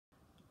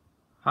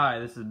Hi,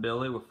 this is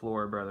Billy with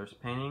Flora Brothers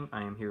Painting.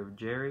 I am here with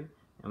Jerry,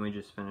 and we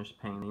just finished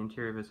painting the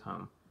interior of his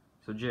home.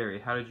 So Jerry,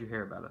 how did you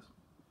hear about us?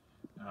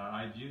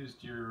 I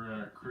used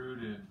your crew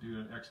to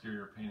do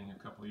exterior painting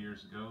a couple of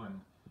years ago,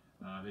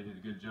 and they did a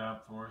good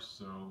job for us,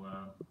 so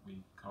we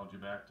called you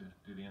back to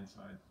do the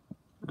inside.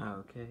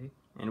 Okay,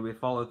 and we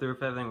followed through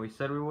with everything we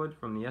said we would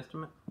from the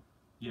estimate?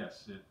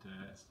 Yes,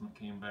 estimate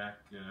came back,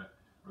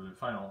 or the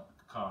final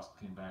cost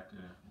came back to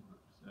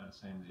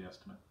same as the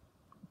estimate.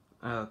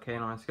 Okay,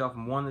 and on a scale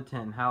from 1 to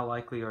 10, how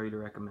likely are you to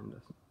recommend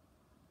us?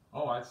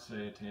 Oh, I'd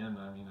say a 10.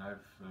 I mean,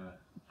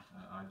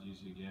 I'd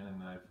use you again,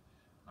 and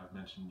I've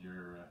mentioned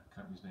your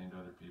company's name to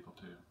other people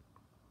too.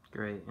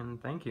 Great,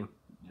 and thank you.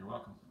 You're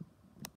welcome.